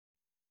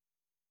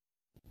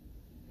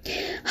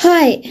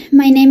Hi,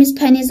 my name is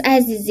Panis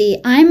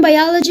Azizi. I'm a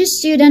biology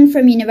student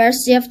from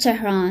University of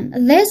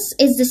Tehran. This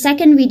is the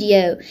second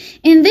video.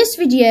 In this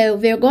video,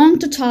 we're going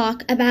to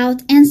talk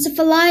about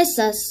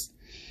encephalitis,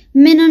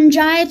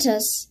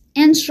 meningitis,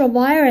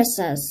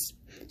 entroviruses,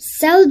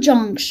 cell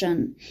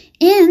junction,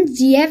 and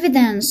the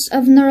evidence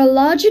of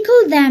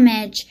neurological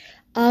damage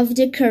of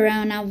the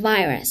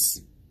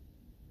coronavirus.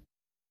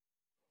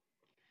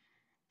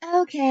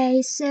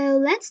 Okay, so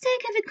let's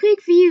have a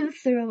quick view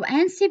through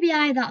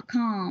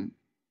ncbi.com.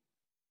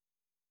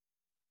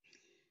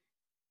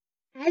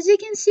 As you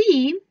can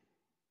see,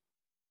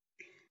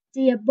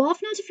 the above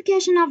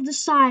notification of the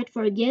site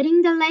for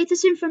getting the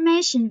latest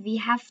information, we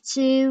have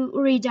to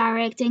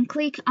redirect and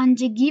click on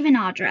the given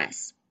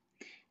address.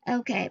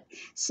 Okay,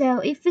 so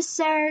if we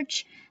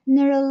search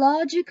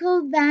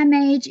neurological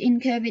damage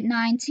in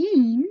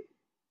COVID-19,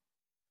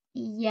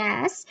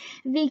 yes,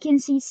 we can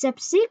see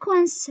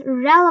subsequent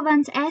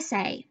relevant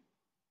essay.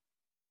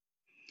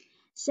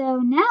 So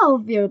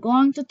now we're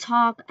going to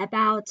talk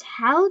about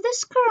how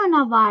this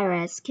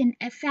coronavirus can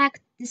affect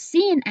the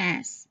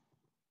CNS.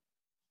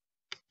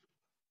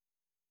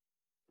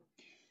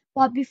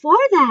 But before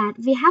that,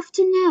 we have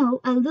to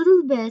know a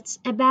little bit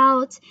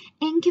about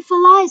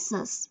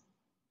encephalitis.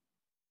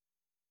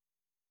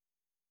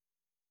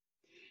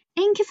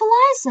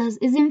 Encephalitis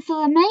is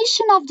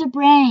inflammation of the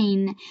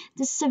brain.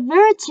 The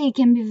severity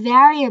can be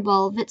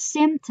variable with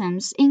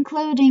symptoms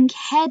including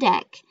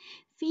headache,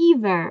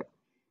 fever,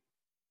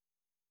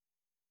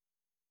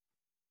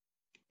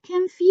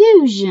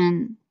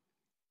 confusion,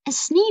 a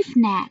stiff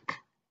neck,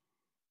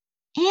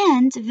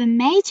 and the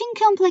mating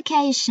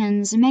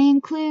complications may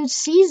include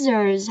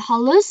seizures,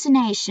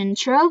 hallucination,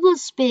 trouble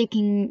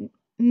speaking,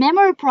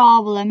 memory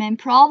problem, and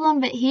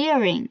problem with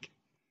hearing.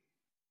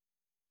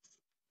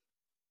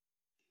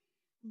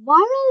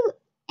 Viral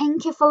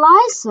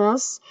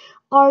encephalitis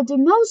are the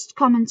most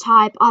common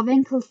type of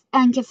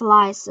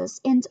encephalitis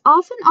and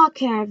often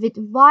occur with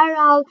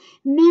viral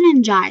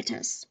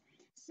meningitis.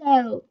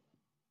 So,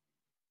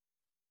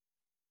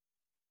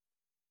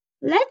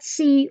 let's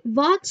see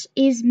what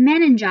is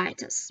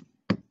meningitis.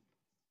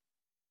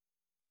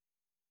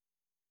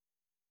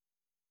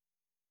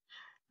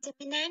 The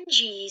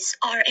meninges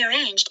are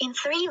arranged in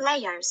 3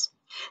 layers.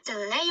 The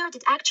layer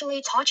that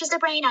actually touches the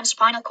brain and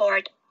spinal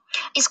cord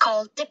is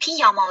called the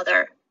pia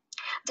mother.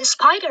 The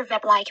spider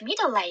web-like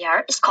middle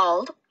layer is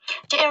called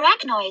the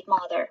arachnoid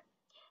mother.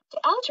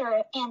 The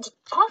outer and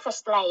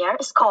toughest layer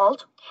is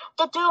called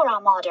the dura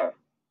mother.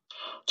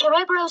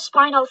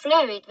 Cerebrospinal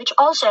fluid, which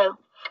also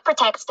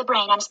protects the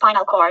brain and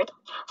spinal cord,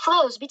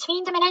 flows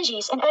between the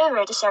meninges and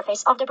over the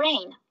surface of the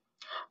brain.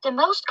 The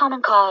most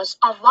common cause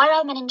of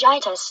viral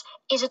meningitis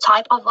is a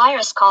type of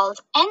virus called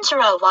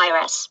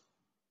enterovirus.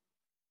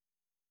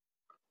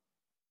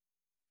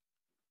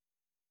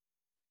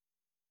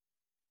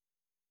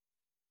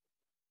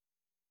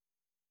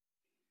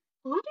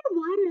 Other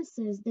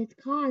viruses that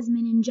cause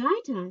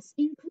meningitis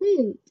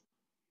include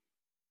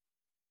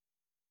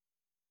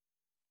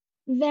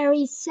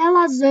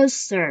varicella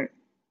zoster,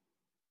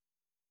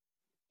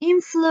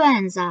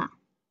 influenza,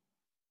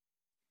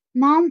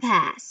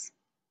 mumps,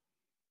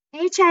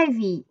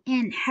 HIV,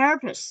 and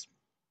herpes.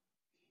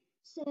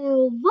 So,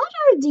 what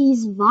are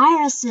these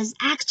viruses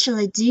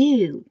actually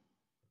do?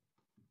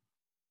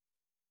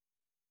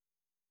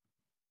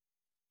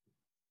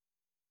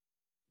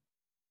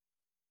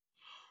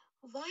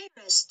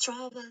 Viruses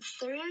travel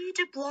through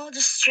the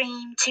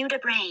bloodstream to the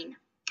brain,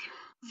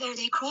 where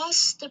they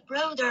cross the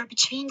border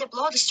between the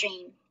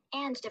bloodstream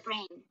and the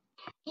brain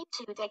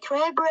into the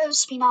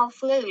cerebrospinal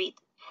fluid.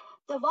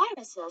 The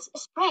viruses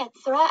spread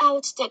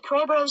throughout the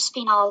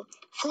cerebrospinal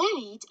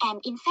fluid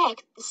and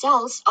infect the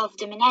cells of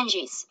the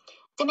meninges.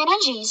 The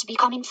meninges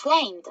become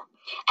inflamed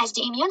as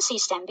the immune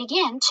system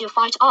begins to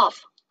fight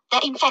off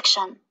the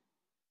infection.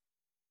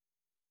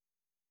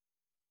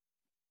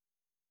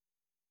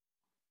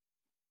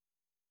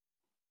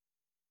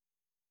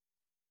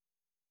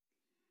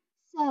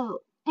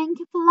 So,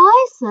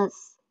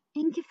 encephalitis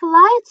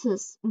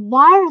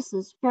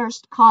viruses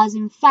first cause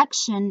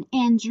infection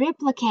and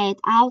replicate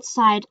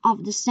outside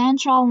of the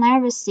central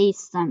nervous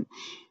system,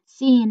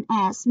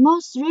 CNS,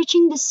 most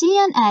reaching the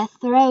CNS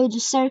through the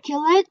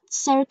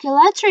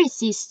circulatory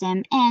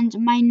system and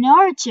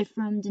minority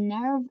from the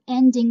nerve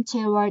ending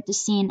toward the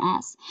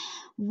CNS.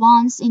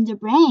 Once in the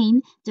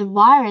brain, the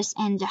virus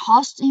and the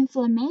host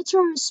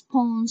inflammatory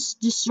response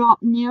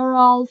disrupt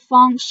neural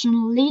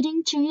function,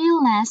 leading to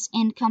illness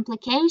and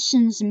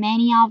complications,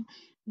 many of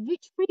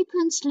which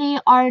frequently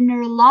are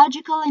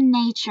neurological in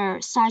nature,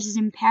 such as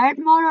impaired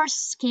motor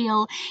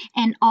skill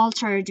and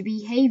altered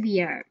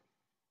behavior.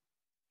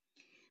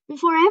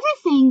 Before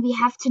everything, we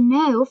have to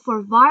know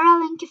for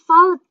viral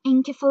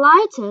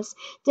encephalitis,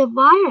 the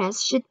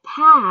virus should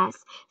pass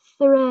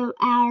through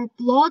our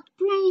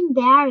blood-brain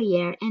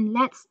barrier, and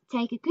let's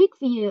take a quick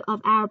view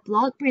of our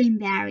blood-brain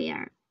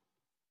barrier.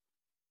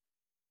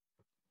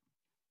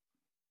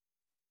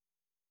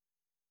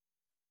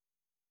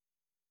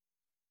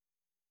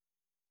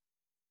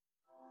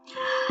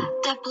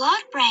 The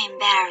blood-brain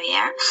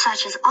barrier,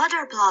 such as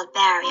other blood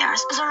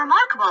barriers, is a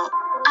remarkable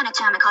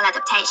anatomical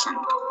adaptation.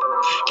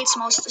 Its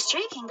most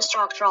striking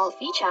structural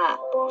feature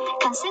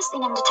consists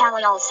in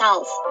endothelial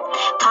cells,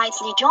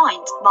 tightly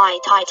joined by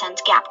tightened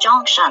gap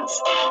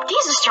junctions.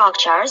 These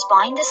structures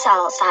bind the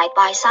cells side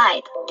by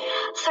side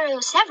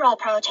through several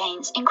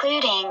proteins,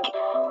 including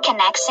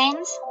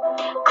connexins,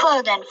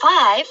 Claudin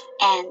 5,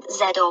 and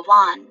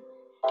ZO1,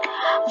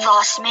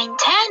 thus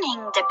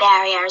maintaining the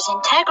barrier's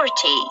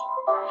integrity.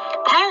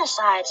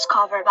 Parasites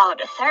cover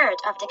about a third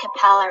of the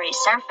capillary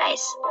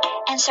surface,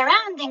 and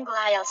surrounding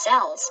glial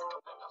cells,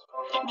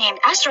 named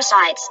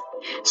astrocytes,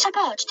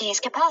 support these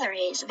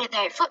capillaries with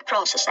their food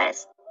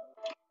processes.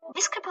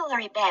 This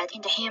capillary bed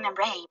in the human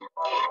brain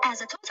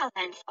has a total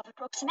length of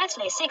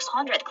approximately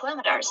 600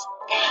 kilometers,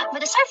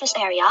 with a surface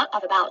area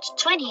of about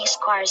 20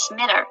 square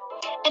meters.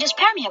 It is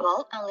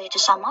permeable only to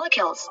some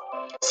molecules,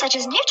 such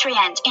as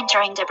nutrients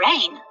entering the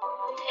brain,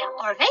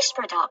 or waste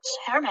products,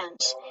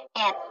 hormones,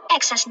 and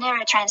excess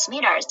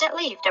neurotransmitters that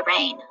leave the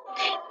brain.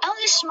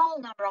 Only a small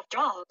number of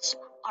drugs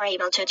are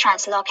able to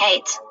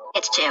translocate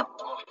it to. To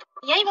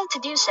be able to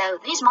do so,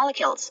 these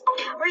molecules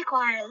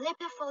require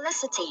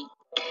lipophilicity,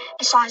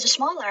 a size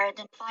smaller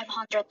than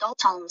 500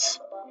 daltons,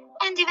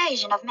 and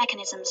evasion of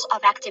mechanisms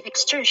of active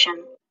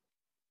extrusion.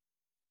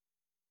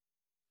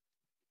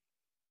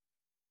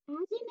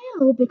 As you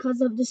know,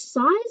 because of the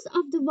size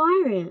of the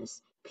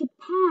virus, could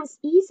pass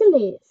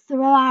easily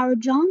through our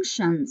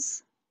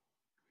junctions.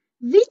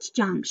 Which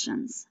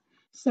junctions?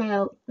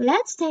 So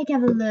let's take a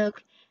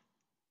look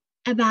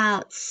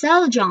about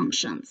cell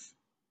junctions.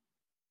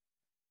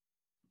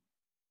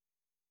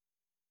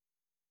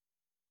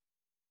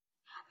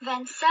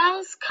 When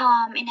cells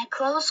come in a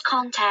close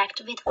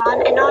contact with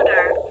one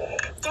another,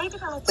 they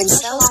develop When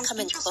cells specialized come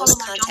in close intracellular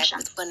contact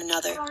junctions. with one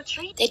another, There are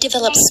three they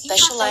develop main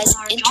specialized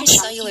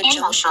intracellular in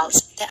all cells: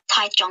 junctions that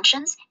tight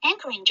junctions,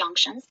 anchoring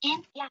junctions,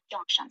 and gap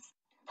junctions.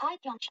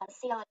 Tight junctions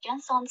seal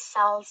adjacent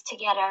cells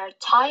together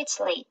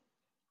tightly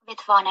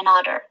with one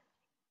another,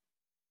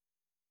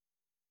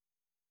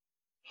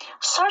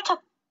 sort of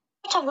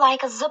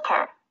like a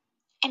zipper,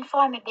 and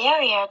form a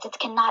barrier that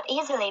cannot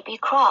easily be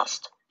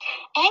crossed.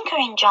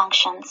 Anchoring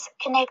junctions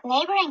connect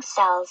neighboring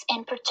cells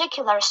in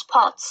particular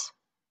spots.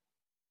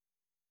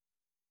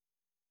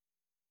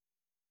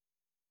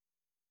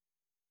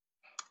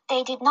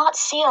 They did not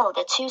seal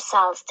the two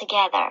cells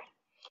together.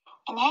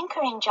 In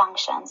anchoring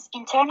junctions,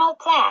 internal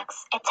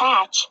plaques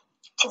attached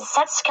to the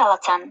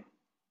cytoskeleton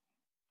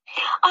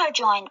are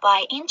joined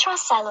by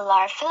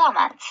intracellular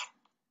filaments.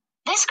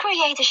 This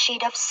creates a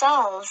sheet of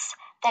cells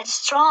that is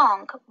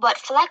strong but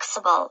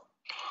flexible.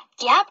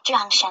 Gap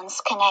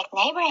junctions connect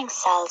neighboring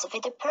cells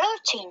with the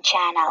protein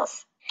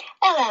channels,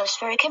 allows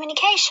for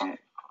communication,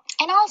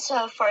 and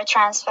also for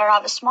transfer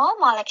of small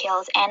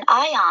molecules and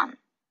ions.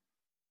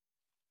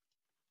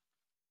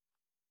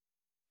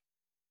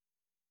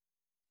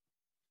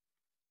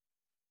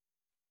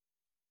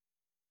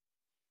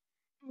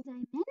 As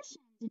I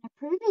mentioned in a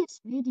previous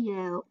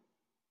video,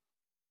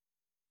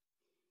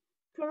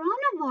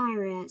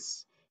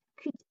 coronavirus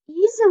could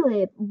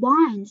easily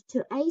bind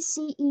to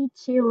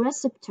ACE2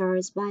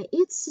 receptors by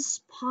its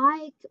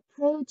spike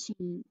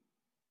protein.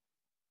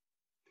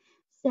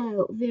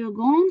 So we're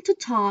going to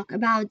talk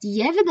about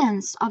the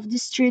evidence of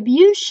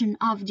distribution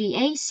of the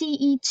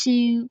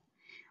ACE2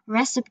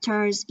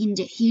 receptors in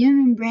the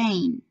human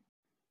brain.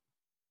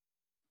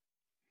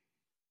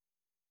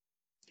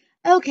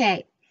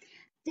 Okay,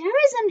 there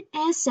is an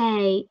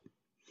essay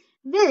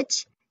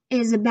which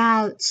is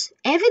about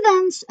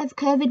evidence of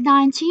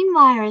COVID-19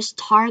 virus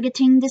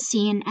targeting the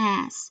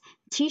CNS,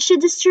 tissue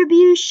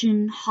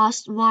distribution,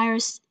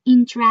 host-virus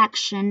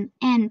interaction,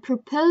 and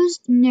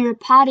proposed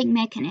neuropathic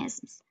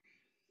mechanisms.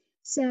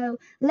 So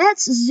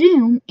let's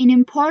zoom in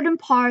important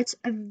parts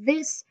of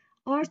this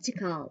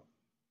article.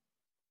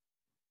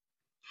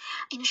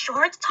 In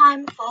short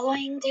time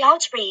following the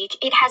outbreak,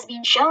 it has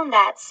been shown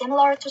that,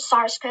 similar to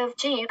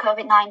SARS-CoV-2,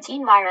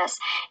 COVID-19 virus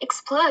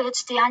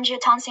exploits the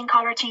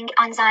angiotensin-converting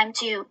enzyme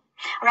 2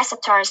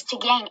 receptors to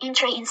gain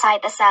entry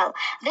inside the cell.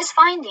 This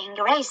finding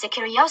raised the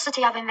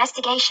curiosity of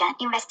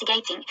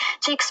investigating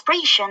the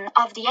expression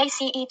of the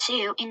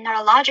ACE2 in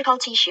neurological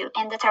tissue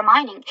and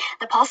determining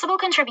the possible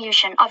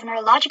contribution of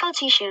neurological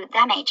tissue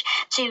damage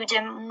to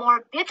the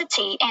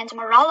morbidity and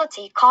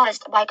mortality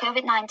caused by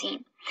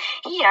COVID-19.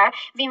 Here,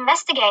 we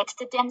investigate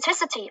the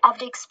density of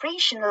the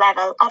expression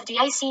level of the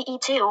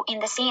ACE2 in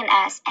the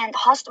CNS and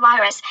host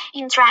virus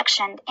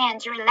interaction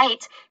and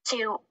relate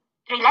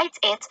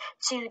it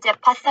to the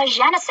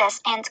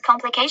pathogenesis and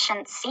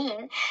complications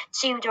seen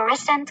to the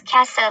recent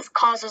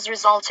causes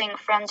resulting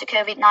from the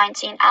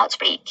COVID-19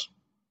 outbreak.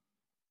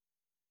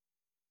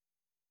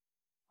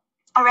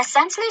 A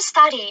recently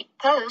study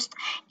posted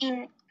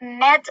in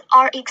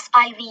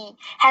medRxiv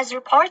has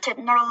reported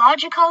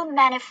neurological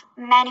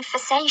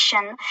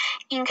manifestation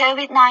in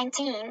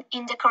COVID-19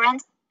 in the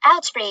current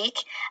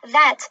outbreak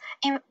that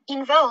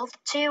involved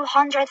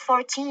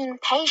 214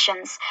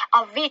 patients,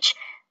 of which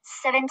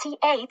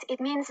 78,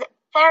 it means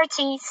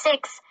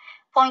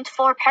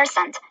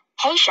 36.4%,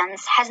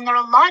 patients has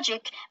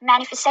neurologic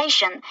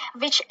manifestation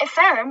which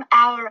affirm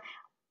our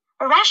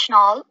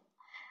rationale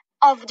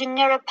of the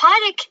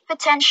neuropathic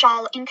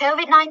potential in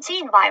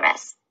COVID-19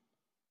 virus.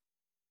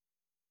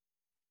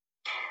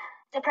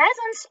 The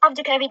presence of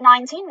the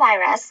COVID-19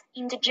 virus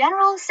in the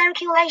general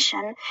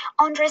circulation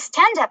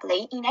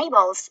understandably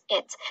enables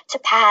it to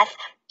pass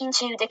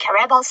into the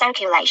cerebral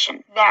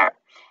circulation, where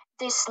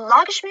the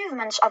sluggish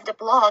movement of the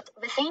blood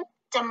within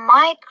the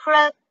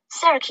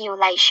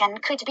microcirculation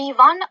could be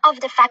one of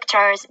the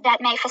factors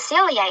that may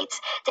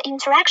facilitate the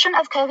interaction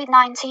of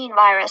COVID-19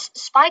 virus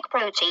spike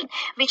protein,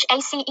 which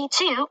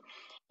ACE2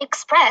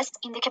 expressed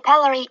in the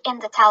capillary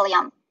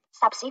endothelium.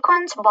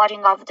 Subsequent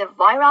budding of the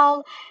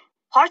viral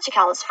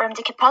particles from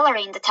the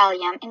capillary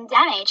endothelium and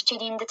damage to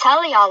the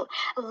endothelial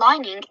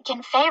lining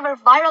can favor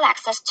viral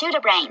access to the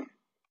brain.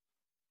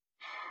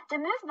 The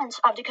movement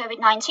of the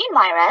COVID-19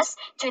 virus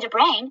to the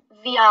brain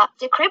via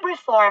the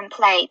cribriform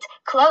plate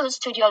close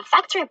to the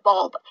olfactory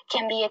bulb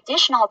can be an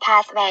additional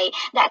pathway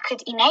that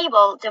could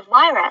enable the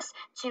virus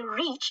to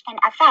reach and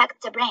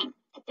affect the brain.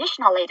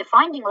 Additionally, the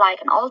finding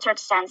like an altered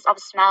sense of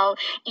smell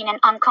in an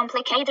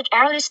uncomplicated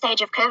early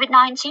stage of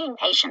COVID-19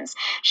 patients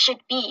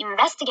should be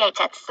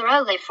investigated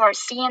thoroughly for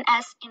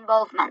CNS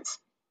involvement.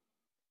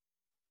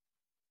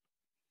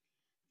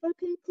 For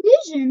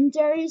conclusion,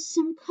 there is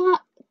some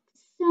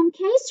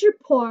case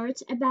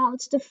report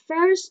about the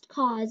first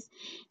cause,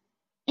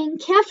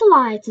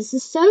 encephalitis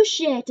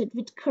associated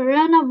with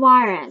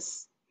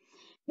coronavirus,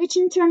 which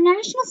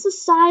International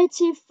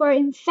Society for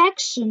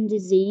Infection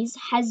Disease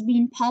has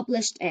been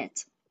published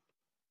it.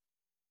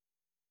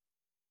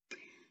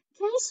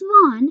 Case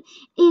 1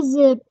 is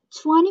a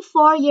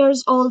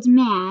 24-year-old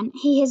man.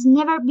 He has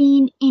never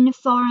been in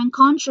foreign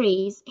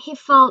countries. He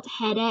felt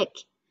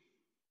headache,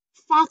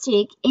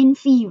 fatigue, and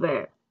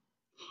fever.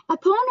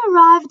 Upon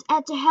arrived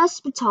at the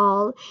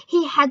hospital,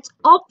 he had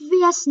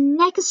obvious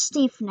neck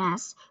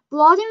stiffness.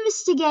 Blood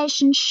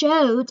investigation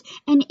showed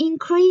an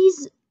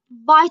increased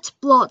white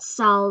blood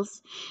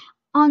cells.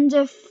 On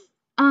the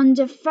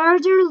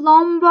further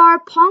lumbar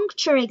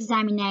puncture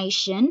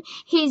examination,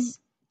 his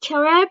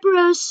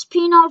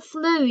cerebrospinal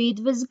fluid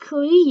was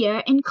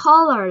clear and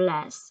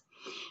colorless,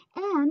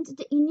 and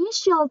the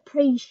initial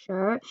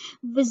pressure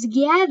was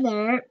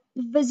greater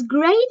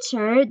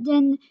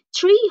than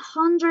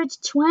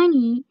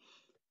 320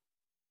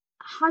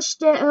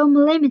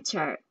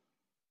 HDO-millimeter.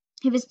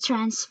 He was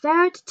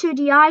transferred to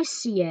the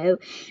ICU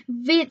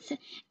with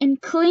a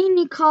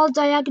clinical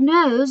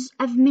diagnosis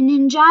of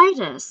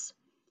meningitis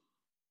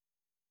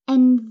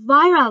and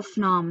viral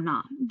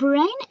phenomena.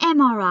 Brain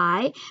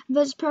MRI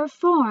was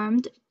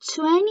performed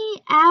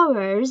 20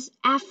 hours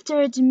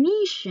after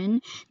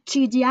admission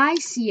to the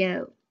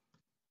ICU.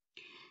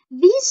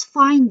 These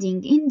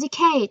findings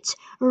indicate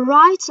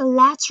right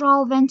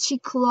lateral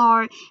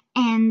ventricular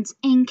and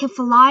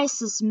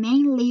encephalitis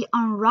mainly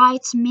on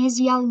right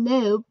mesial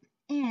lobe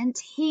and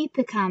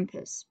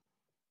hippocampus.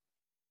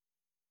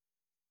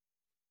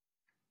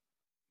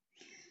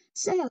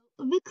 So,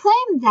 we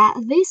claim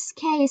that this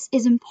case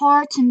is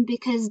important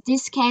because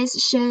this case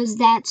shows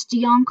that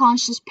the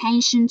unconscious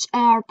patients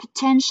are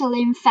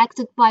potentially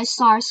infected by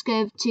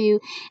SARS-CoV-2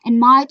 and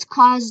might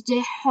cause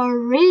the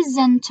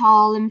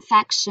horizontal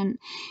infection.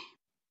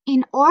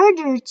 In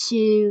order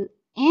to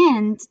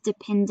end the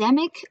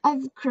pandemic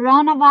of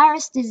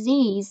coronavirus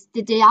disease,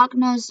 the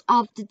diagnosis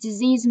of the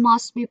disease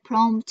must be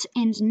prompt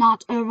and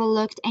not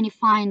overlooked any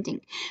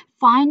finding.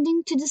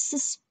 Finding to the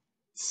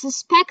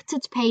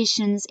suspected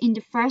patients in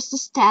the first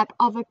step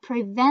of a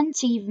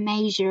preventive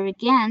measure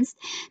against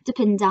the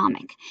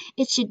pandemic.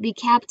 It should be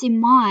kept in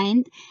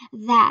mind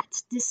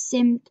that the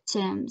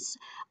symptoms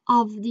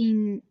of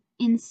the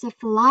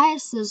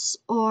encephalitis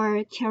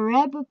or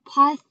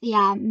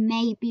cerebropathia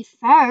may be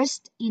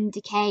first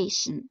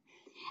indication,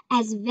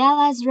 as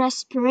well as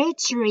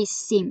respiratory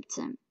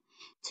symptoms,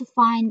 to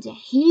find the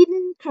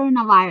hidden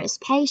coronavirus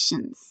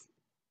patients.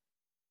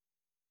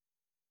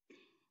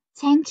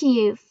 Thank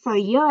you for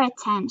your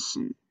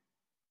attention.